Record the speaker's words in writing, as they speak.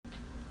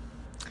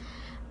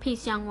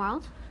Peace, young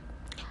world.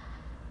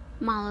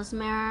 Mala's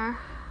Mirror,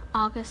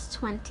 August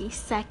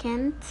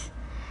 22nd,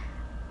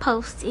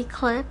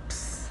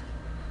 post-eclipse.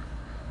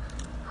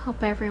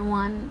 Hope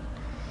everyone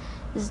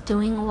is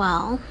doing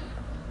well.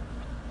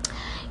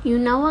 You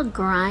know what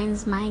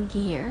grinds my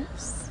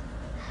gears?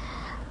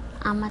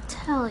 I'ma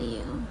tell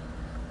you.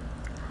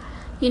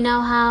 You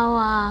know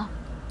how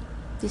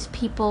these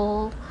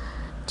people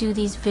do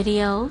these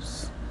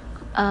videos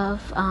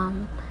of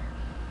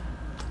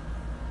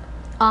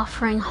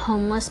offering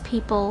homeless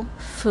people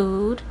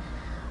food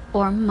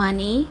or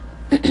money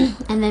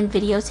and then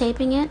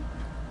videotaping it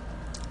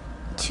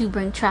to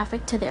bring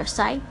traffic to their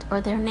site or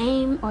their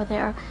name or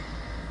their,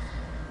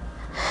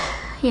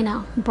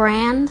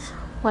 brand,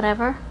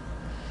 whatever.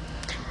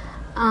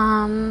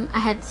 I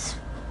had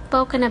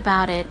spoken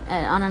about it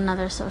on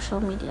another social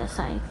media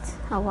site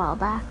a while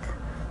back.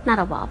 Not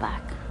a while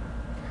back.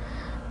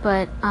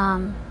 But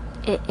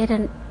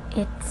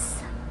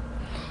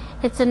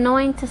it's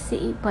annoying to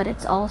see, but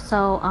it's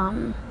also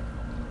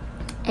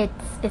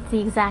it's the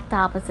exact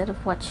opposite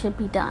of what should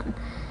be done.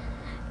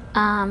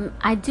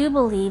 I do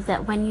believe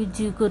that when you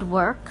do good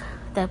work,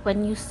 that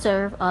when you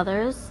serve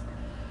others,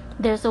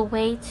 there's a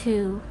way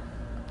to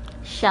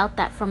shout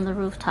that from the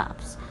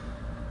rooftops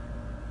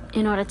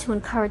in order to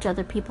encourage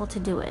other people to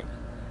do it.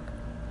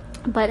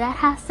 But that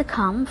has to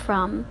come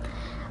from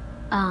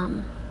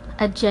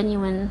a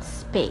genuine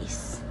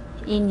space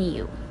in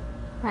you,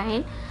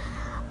 right?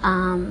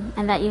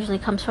 And that usually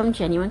comes from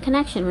genuine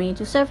connection when you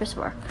do service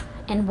work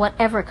in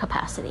whatever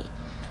capacity.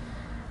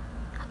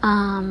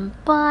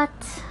 But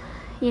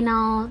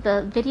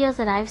the videos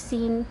that I've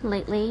seen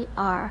lately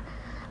are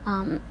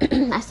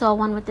I saw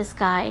one with this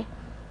guy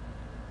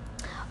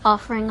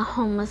offering a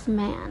homeless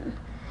man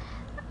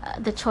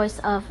the choice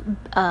of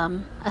a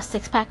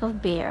 6-pack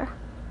of beer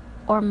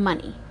or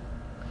money,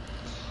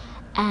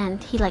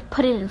 and he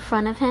put it in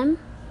front of him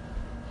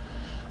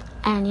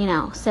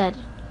and said,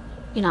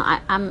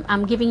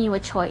 I'm giving you a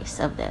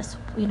choice of this.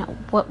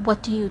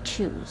 What do you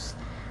choose?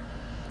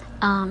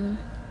 In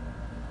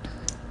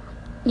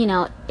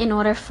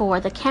order for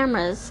the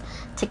cameras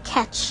to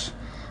catch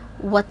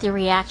what the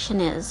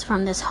reaction is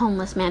from this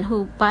homeless man,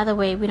 who, by the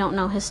way, we don't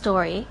know his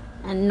story,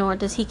 and nor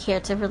does he care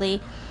to really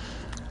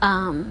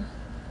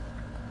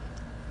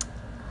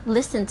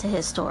listen to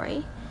his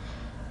story.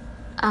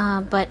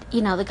 But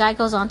the guy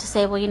goes on to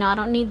say, well, I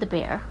don't need the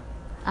beer.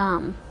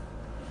 And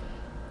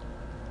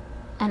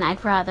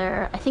I'd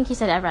rather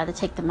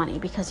take the money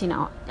because,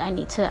 I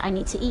need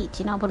to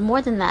eat, but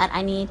more than that,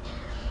 I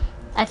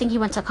think he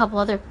went to a couple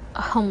other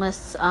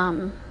homeless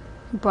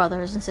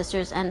brothers and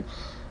sisters, and,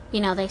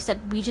 they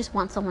said, we just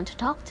want someone to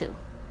talk to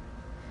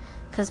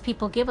because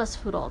people give us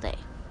food all day.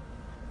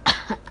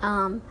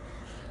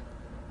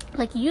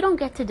 You don't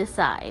get to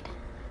decide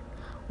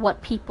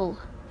what people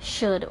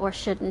should or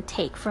shouldn't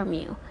take from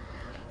you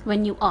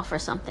when you offer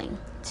something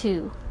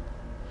to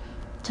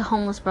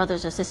homeless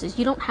brothers or sisters.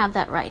 You don't have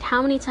that right.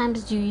 How many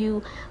times do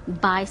you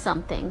buy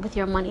something with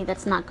your money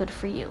that's not good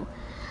for you?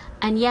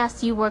 And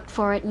yes, you worked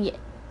for it, and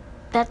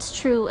that's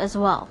true as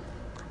well.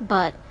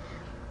 But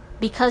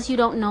because you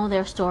don't know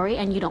their story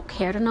and you don't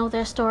care to know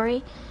their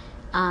story,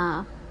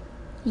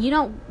 you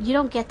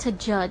don't get to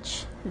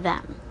judge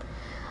them.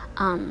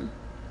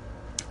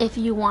 If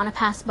you want to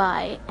pass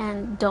by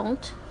and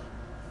don't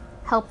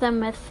help them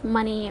with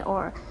money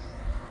or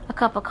a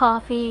cup of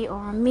coffee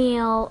or a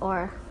meal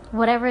or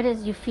whatever it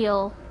is you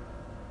feel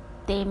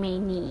they may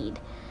need,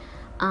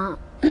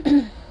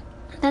 then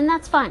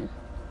that's fine.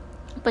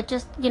 But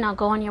just,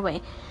 go on your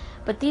way.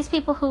 But these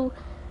people who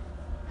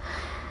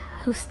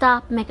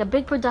stop, make a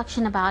big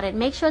production about it,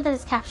 make sure that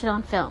it's captured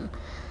on film,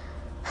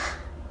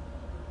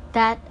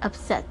 that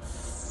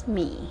upsets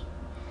me.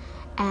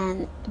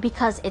 And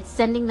because it's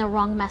sending the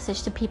wrong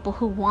message to people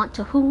who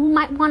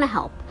might want to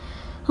help,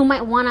 who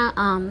might want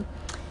to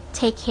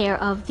take care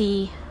of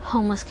the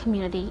homeless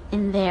community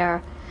in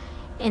their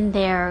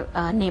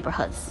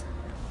neighborhoods.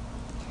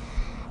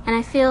 And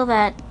I feel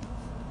that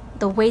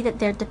the way that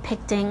they're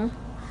depicting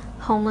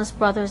homeless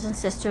brothers and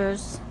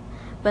sisters,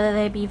 whether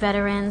they be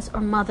veterans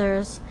or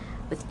mothers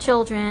with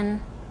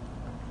children,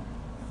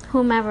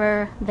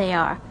 whomever they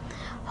are,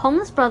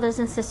 homeless brothers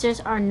and sisters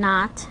are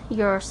not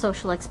your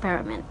social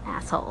experiment,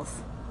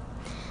 assholes.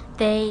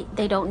 They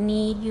don't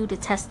need you to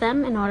test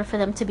them in order for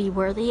them to be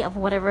worthy of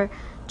whatever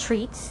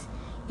treats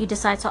you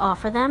decide to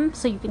offer them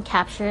so you can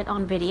capture it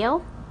on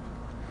video.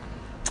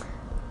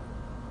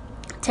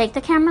 Take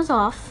the cameras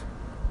off,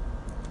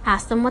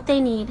 ask them what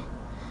they need,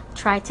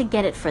 try to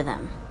get it for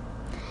them,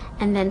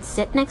 and then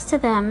sit next to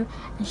them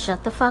and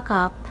shut the fuck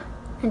up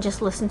and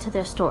just listen to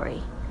their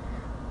story.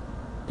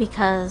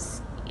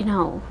 Because,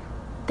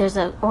 there's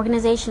an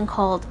organization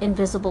called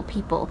Invisible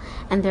People,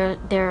 and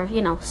their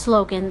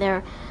slogan,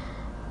 their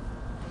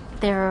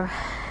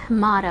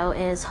motto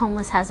is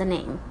homeless has a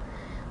name.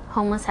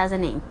 Homeless has a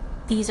name.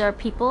 These are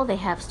people, they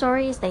have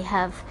stories, they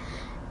have,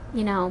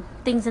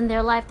 things in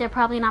their life they're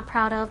probably not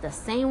proud of, the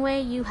same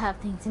way you have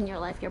things in your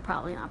life you're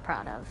probably not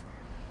proud of.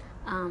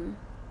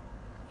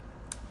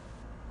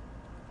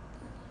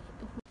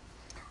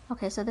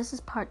 Okay, so this is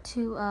part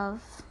 2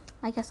 of,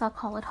 I guess I'll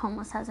call it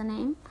Homeless Has a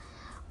Name,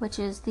 which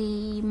is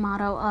the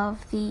motto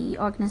of the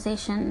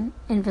organization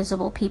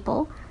Invisible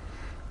People,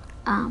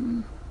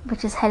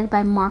 which is headed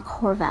by Mark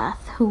Horvath,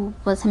 who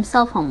was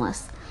himself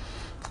homeless.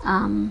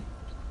 And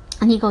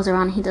he goes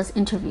around and he does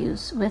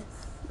interviews with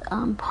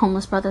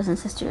homeless brothers and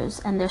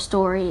sisters and their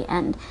story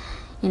and,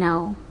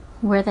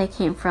 where they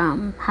came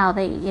from, how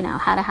they,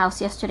 had a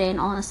house yesterday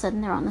and all of a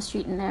sudden they're on the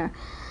street and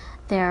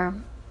they're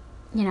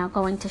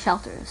going to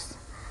shelters.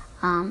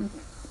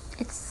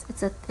 It's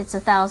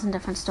 1,000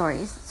 different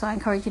stories. So I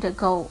encourage you to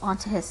go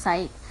onto his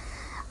site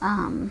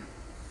and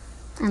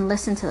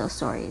listen to those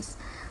stories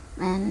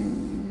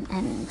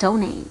and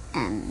donate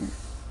and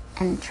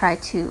try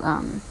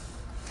to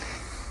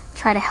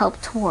help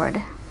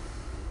toward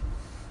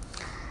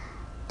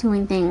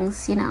doing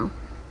things,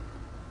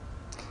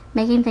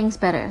 making things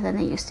better than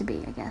they used to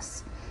be, I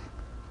guess.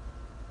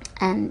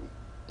 And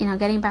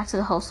getting back to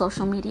the whole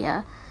social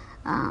media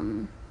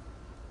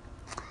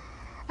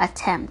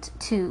attempt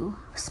to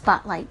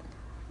spotlight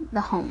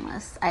the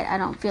homeless. I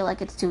don't feel like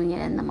it's doing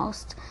it in the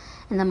most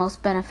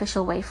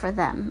beneficial way for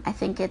them. I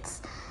think it's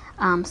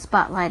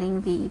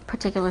spotlighting the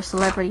particular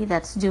celebrity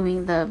that's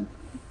doing the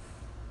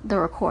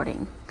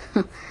recording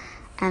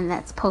and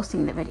that's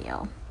posting the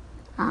video.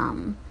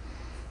 And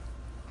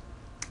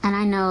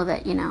I know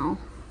that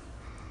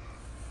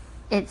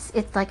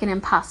it's like an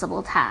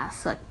impossible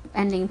task. Like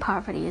ending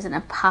poverty is an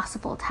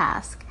impossible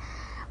task.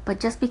 But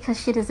just because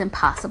shit is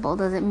impossible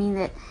doesn't mean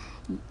that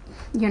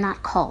you're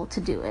not called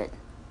to do it.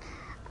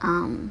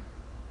 And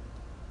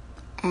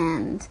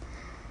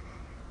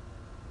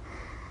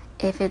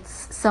if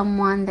it's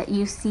someone that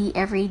you see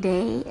every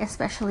day,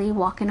 especially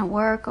walking to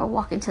work or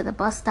walking to the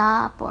bus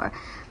stop or,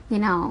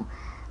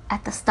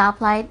 at the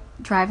stoplight,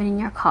 driving in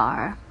your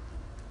car,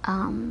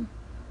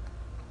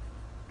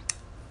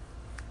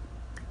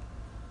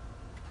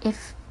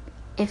 if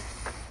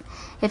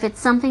it's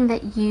something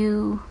that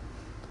you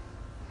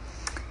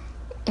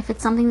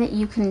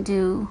can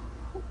do,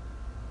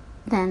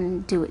 then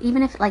do it.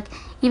 Even if it's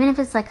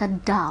like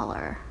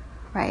 $1,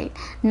 right?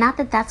 Not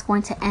that that's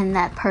going to end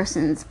that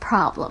person's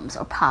problems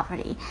or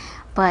poverty,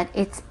 but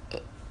it's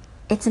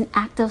an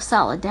act of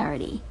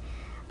solidarity,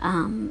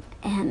 and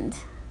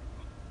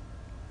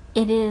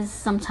it is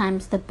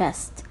sometimes the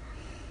best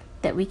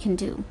that we can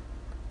do.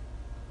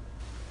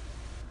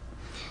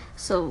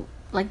 So,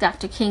 like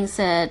Dr. King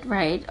said,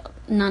 right?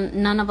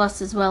 None of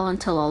us is well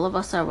until all of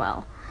us are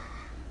well.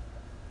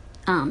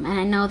 And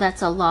I know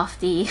that's a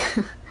lofty,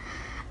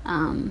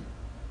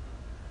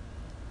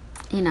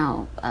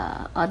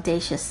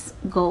 audacious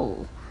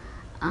goal.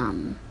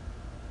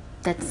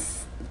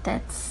 That's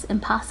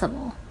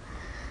impossible.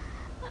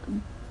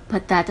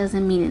 But that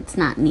doesn't mean it's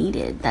not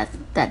needed.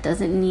 That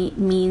doesn't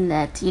mean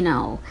that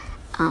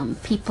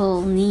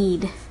people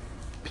need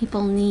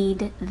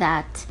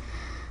that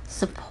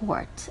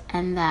support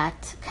and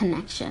that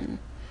connection.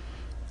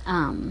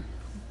 How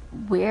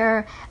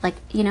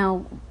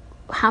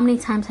many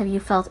times have you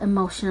felt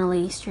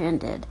emotionally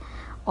stranded,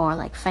 or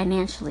like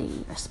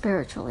financially or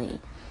spiritually?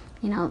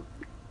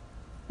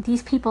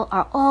 These people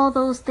are all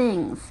those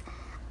things,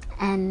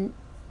 and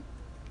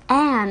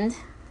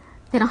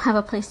they don't have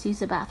a place to use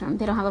the bathroom.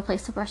 They don't have a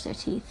place to brush their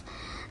teeth.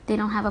 They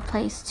don't have a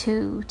place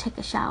to take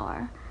a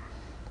shower.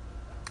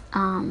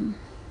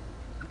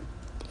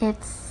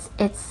 It's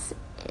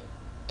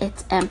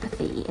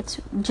empathy.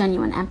 It's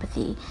genuine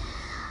empathy.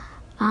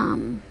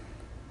 And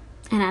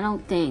I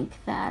don't think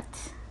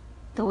that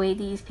the way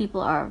these people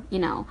are,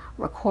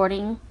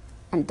 recording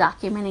and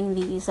documenting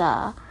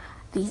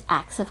these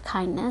acts of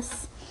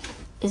kindness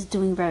is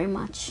doing very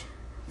much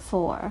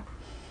for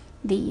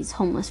these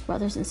homeless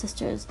brothers and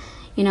sisters.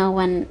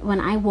 When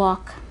I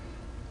walk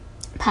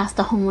past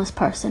a homeless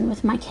person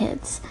with my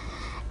kids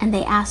and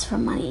they ask for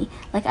money,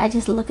 like I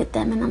just look at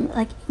them and I'm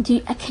like,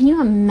 can you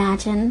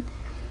imagine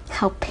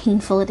how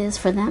painful it is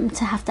for them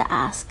to have to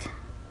ask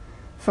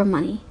for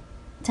money,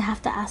 to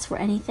have to ask for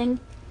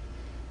anything?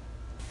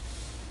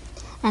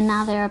 And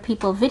now there are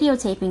people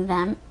videotaping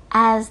them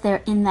as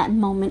they're in that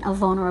moment of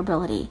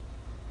vulnerability.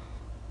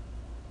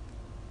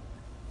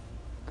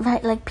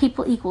 Right? Like,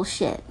 people equal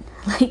shit.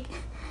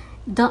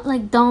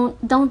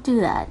 Don't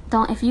do that.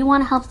 If you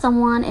want to help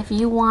someone, if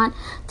you want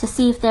to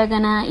see if they're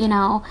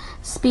gonna,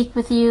 speak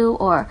with you,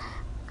 or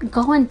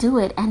go and do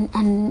it and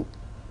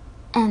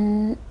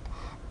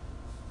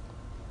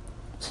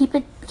keep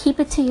it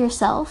to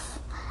yourself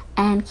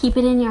and keep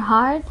it in your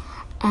heart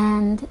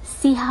and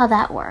see how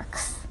that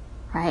works,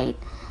 right?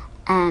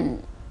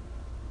 And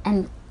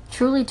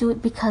truly do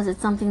it because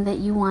it's something that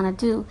you want to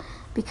do,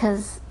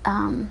 because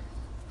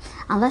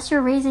unless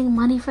you're raising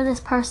money for this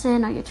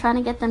person, or you're trying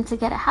to get them to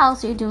get a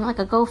house, or you're doing like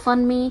a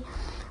GoFundMe,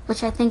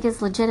 which I think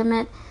is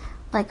legitimate,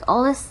 like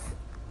all this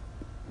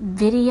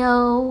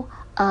video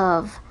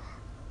of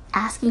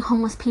asking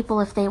homeless people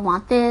if they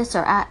want this,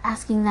 or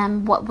asking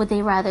them what would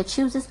they rather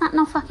choose. It's not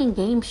no fucking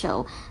game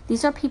show.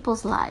 These are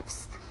people's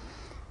lives.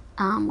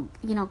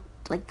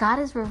 Like, God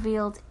is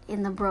revealed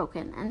in the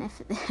broken, and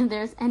if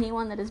there's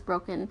anyone that is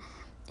broken,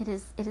 it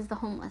is the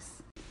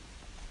homeless.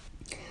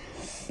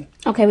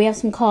 Okay, we have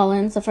some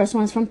call-ins. The first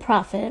one's from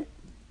Prophet,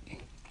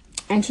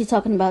 and she's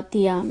talking about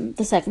the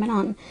segment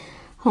on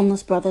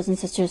homeless brothers and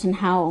sisters and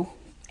how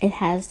it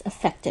has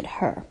affected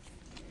her.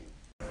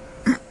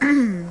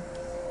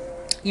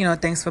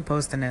 Thanks for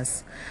posting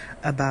this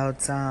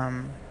about,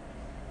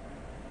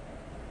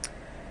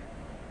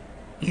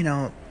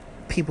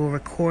 people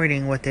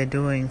recording what they're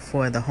doing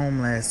for the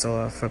homeless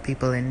or for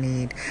people in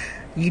need.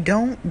 You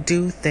don't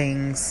do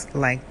things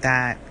like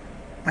that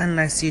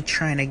unless you're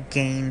trying to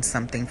gain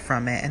something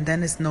from it, and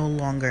then it's no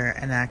longer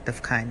an act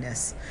of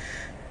kindness.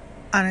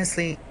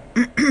 Honestly,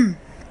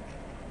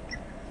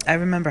 I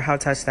remember how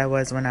touched I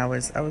was when I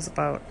was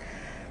about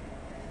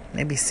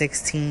maybe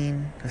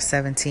 16 or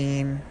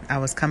 17. I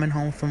was coming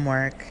home from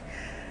work.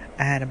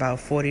 I had about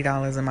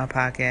 $40 in my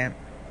pocket,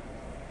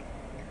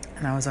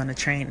 and I was on the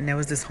train, and there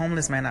was this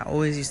homeless man I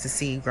always used to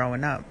see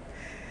growing up,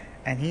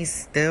 and he's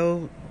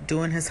still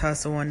doing his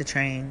hustle on the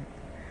train.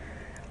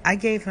 I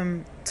gave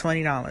him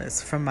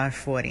 $20 from my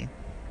 40.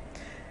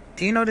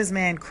 Do you know this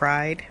man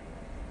cried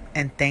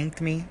and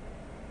thanked me?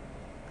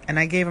 And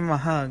I gave him a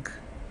hug.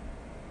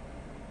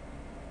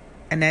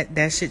 And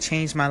that shit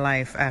changed my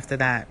life after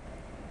that.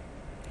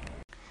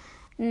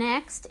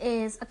 Next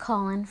is a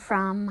call-in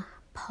from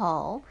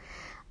Paul.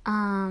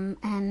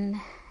 And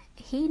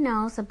he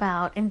knows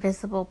about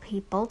invisible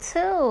people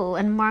too,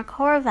 and Mark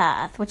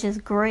Horvath, which is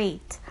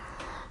great.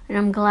 And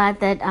I'm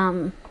glad that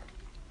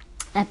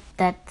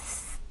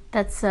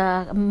that's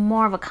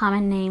more of a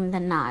common name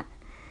than not,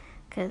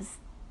 because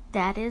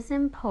that is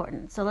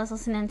important. So let's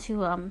listen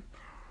into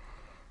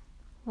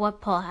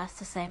what Paul has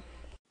to say.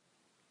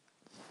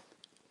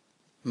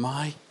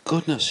 My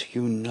goodness,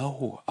 you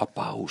know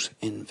about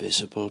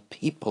invisible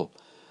people.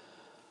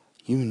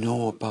 You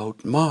know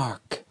about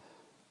Mark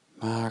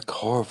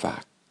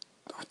Horvath.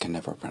 I can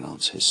never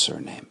pronounce his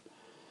surname.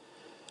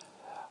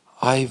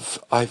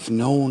 I've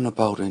known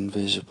about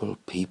invisible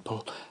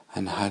people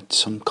and had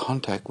some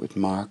contact with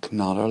Mark,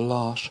 not a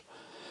lot,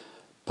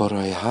 but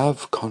I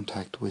have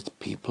contact with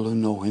people who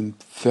know him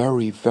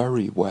very,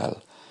 very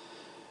well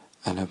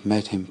and have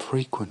met him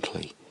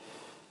frequently.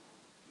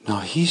 Now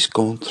he's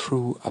going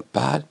through a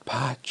bad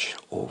patch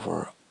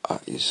over.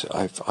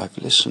 I've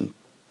listened.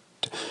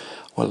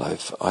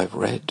 I've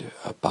read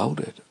about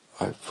it.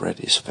 I've read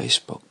his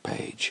Facebook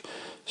page,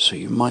 so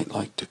you might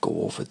like to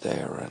go over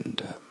there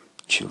and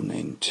tune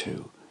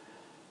into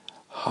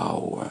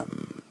how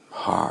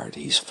hard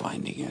he's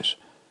finding it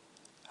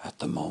at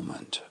the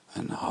moment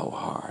and how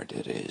hard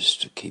it is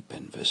to keep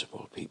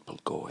invisible people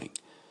going.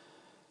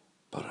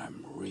 But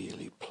I'm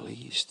really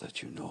pleased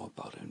that you know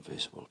about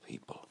invisible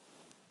people.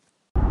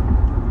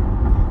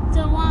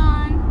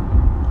 Dewan,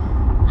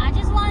 I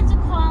just wanted to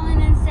call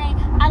in and say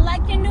I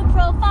like your new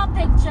profile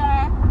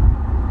picture.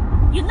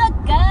 You look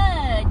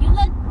good. You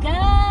look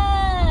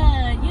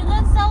good. You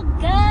look so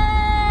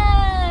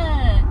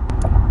good.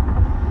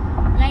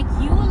 Like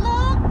you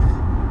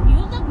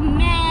look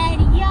mad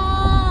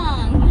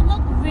young. You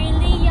look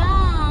really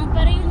young.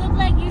 But you look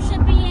like you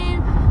should be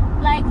in,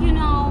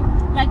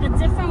 like a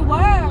different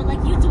world.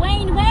 Like you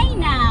Dwayne Wayne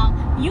now.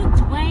 You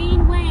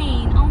Dwayne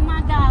Wayne. Oh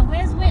my God.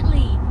 Where's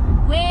Whitley?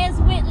 Where's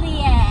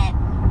Whitley at?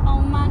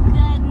 Oh my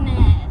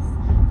goodness.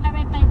 All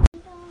right,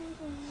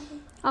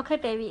 bye. Okay,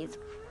 babies.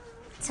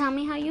 Tell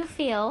me how you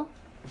feel.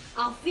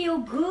 I feel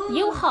good.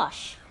 You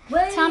hush.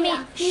 Wait, Tell me.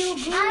 I feel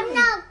good. I'm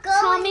not going.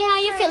 Tell me how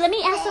you feel. Let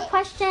me ask a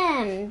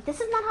question.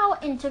 This is not how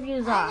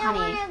interviews are, I don't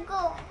honey. want to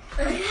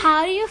go.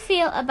 How do you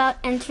feel about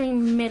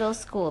entering middle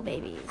school,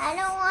 babies? I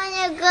don't want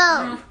to go.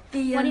 I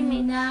feel What do you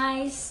mean?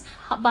 nice.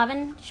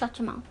 Bobbin, shut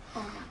your mouth. Oh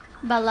my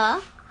God.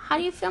 Bella, how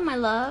do you feel, my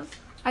love?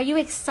 Are you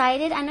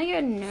excited? I know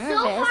you're nervous.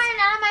 So far, none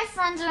of my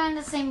friends are in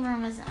the same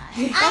room as I. I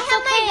That's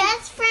have okay. my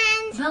best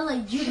friend, Bella,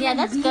 you Yeah,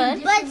 that's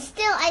good. but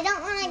still, I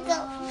don't want to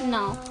go.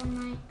 No. Oh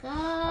my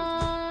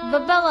God.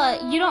 But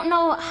Bella, you don't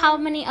know how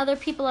many other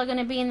people are going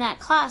to be in that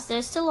class.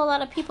 There's still a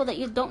lot of people that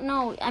you don't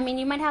know. I mean,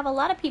 you might have a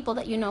lot of people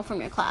that you know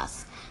from your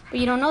class, but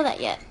you don't know that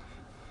yet.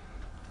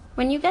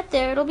 When you get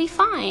there, it'll be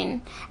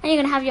fine. And you're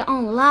going to have your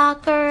own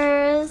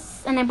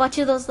lockers. And I bought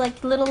you those,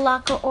 like, little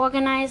locker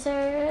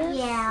organizers.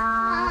 Yeah.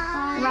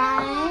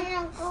 Right? I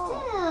don't want to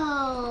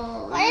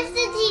go. What if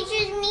the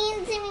teacher's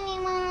mean to me,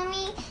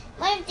 Mommy?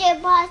 What if their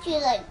boss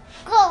is like,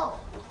 go?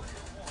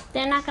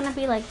 They're not going to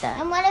be like that.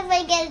 And what if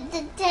I get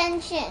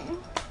detention?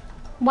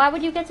 Why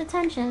would you get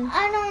detention?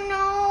 I don't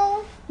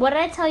know. What did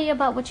I tell you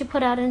about what you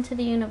put out into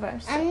the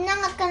universe? I'm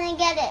not gonna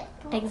get it.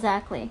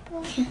 Exactly.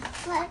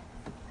 What?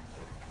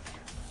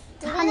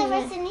 The Honey,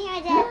 universe in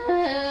here,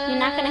 Dad. You're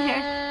not going to hear...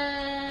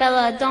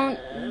 Bella,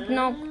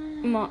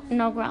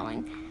 no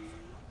growling.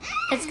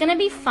 It's going to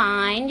be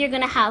fine. You're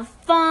going to have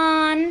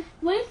fun.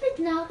 What if it's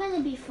not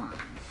gonna be fun?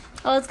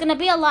 Oh, it's going to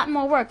be a lot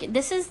more work.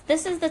 This is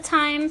the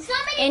time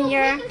Somebody in will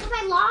your... break into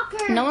my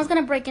locker. No one's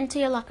going to break into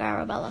your locker,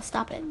 Arabella.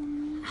 Stop it.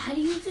 How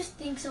do you just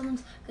think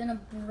someone's gonna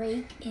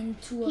break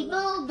into a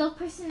People, the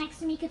person next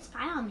to me could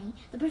spy on me.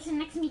 The person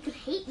next to me could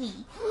hate me.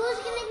 Who's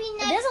gonna be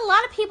next? There's a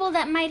lot of people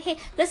that might hate...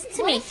 Listen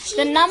to What me. if she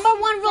The doesn't number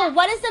one rule... stop?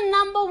 What is the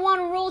number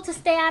one rule to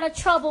stay out of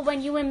trouble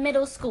when you're in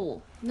middle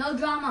school? no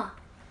drama?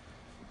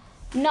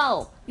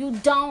 No, you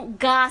don't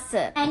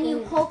gossip. And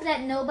you hope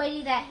that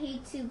nobody that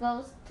hates you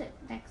goes to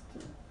next to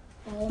you.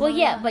 Oh Well, my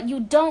yeah, God. but you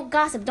don't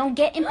gossip. Don't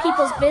get in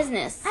people's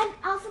business. I'm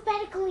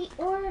alphabetically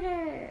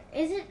ordered.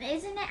 Isn't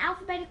it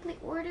alphabetically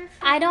ordered?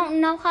 I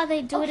don't know how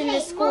they do it in the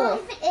school. Mom,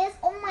 if it is,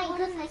 oh my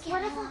What if I goodness. get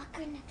What if a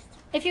locker next to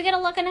If you get a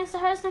locker next to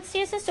hers next to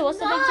your sister, what's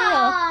the No, big deal?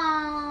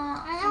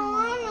 I don't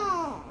want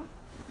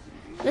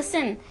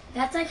Listen,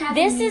 That's like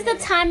having this is the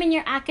time in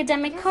your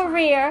academic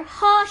career.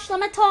 Hush,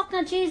 let me talk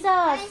now, Jesus.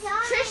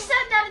 Trish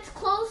said that it's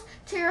close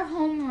to your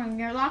homeroom.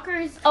 Your locker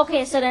is.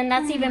 Okay, so then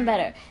that's even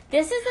better.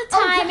 This is the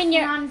time in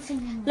your...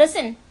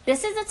 Listen,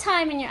 this is the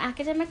time in your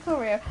academic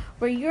career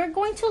where you're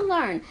going to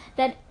learn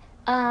that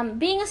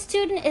being a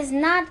student is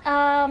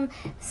not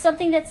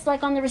something that's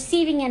like on the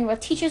receiving end where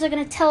teachers are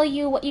going to tell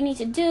you what you need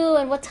to do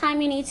and what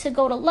time you need to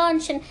go to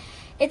lunch. And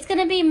it's going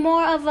to be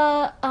more of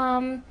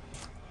a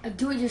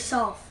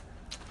do-it-yourself.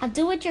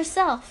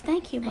 do-it-yourself.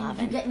 Thank you, You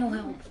Bobbin. get no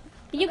help.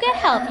 You get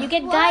help. You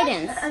get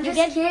guidance. I'm You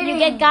just get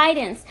kidding.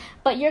 guidance.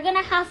 But you're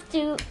gonna have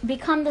to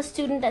become the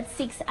student that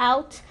seeks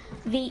out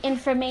the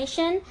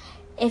information.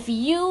 If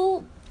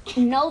you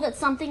know that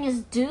something is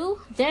due,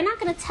 they're not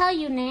gonna tell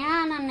you,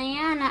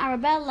 Nayana,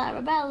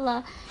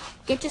 Arabella,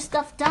 get your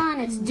stuff done.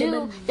 It's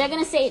due. They're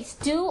gonna say it's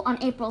due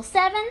on April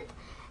 7th,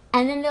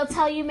 and then they'll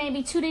tell you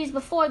maybe 2 days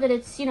before that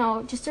it's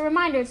just a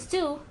reminder it's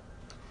due.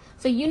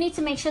 So you need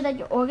to make sure that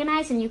you're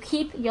organized and you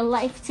keep your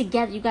life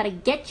together. You got to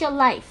get your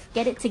life,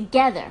 get it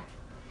together,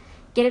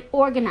 get it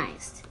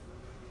organized.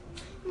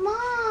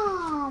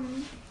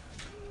 Mom.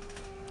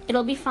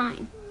 It'll be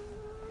fine.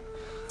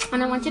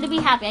 And I want you to be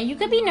happy. And you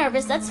could be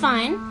nervous, that's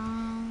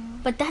fine.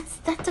 But that's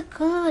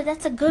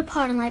a good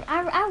part in life.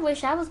 I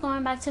wish I was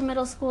going back to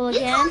middle school You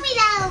again. told me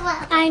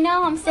that. I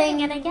know, I'm saying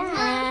it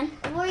again.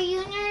 Were you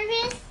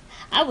nervous?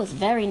 I was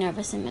very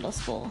nervous in middle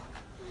school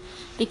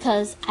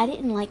because I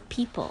didn't like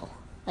people.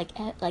 Like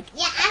Yeah, I in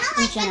don't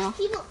like general. Dutch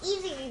people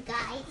either, you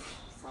guys.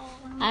 So,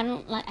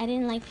 I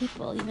didn't like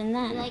people even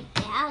then. you like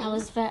Dad. I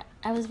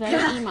was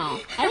very emo.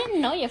 I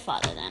didn't know your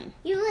father then.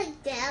 You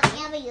like Dad,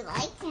 yeah, but you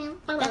liked him.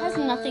 That has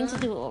nothing to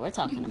do with what we're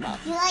talking about.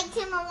 You liked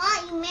him a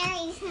lot. You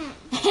married him.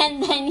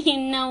 And then you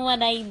know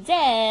what I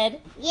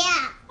did?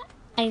 Yeah.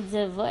 I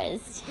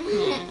divorced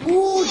him.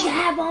 Ooh,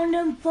 dab on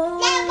them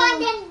phones. Dad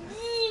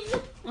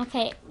wanted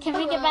Okay, can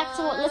we get back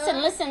to what?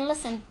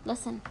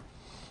 Listen.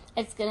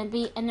 It's gonna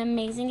be an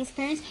amazing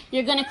experience.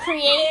 You're gonna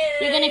create.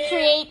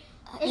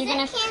 Is it candy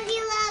love?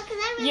 'Cause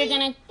I really You're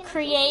gonna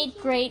create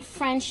great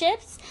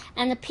friendships,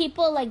 and the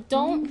people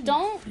don't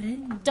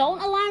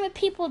align with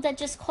people that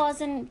just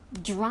causing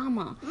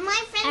drama. My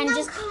And friends don't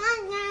just- come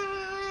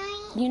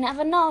on. You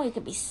never know. You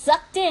could be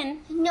sucked in.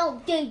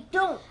 No, they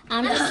don't.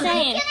 I'm just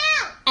saying. Get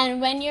out.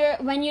 And when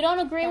you don't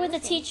agree with the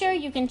teacher,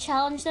 you can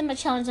challenge them, but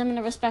challenge them in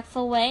a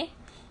respectful way.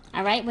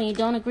 All right. When you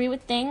don't agree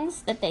with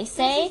things that they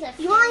say,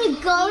 You want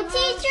to go,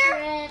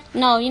 teacher?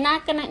 no, you're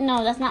not gonna.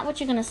 No, that's not what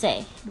you're gonna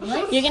say.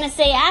 You're gonna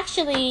say,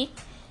 actually,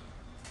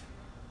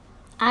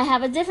 I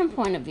have a different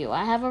point of view.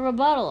 I have a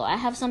rebuttal. I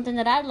have something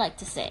that I'd like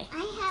to say.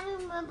 I have a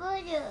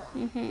rebuttal.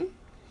 Mhm.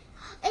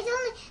 It's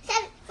only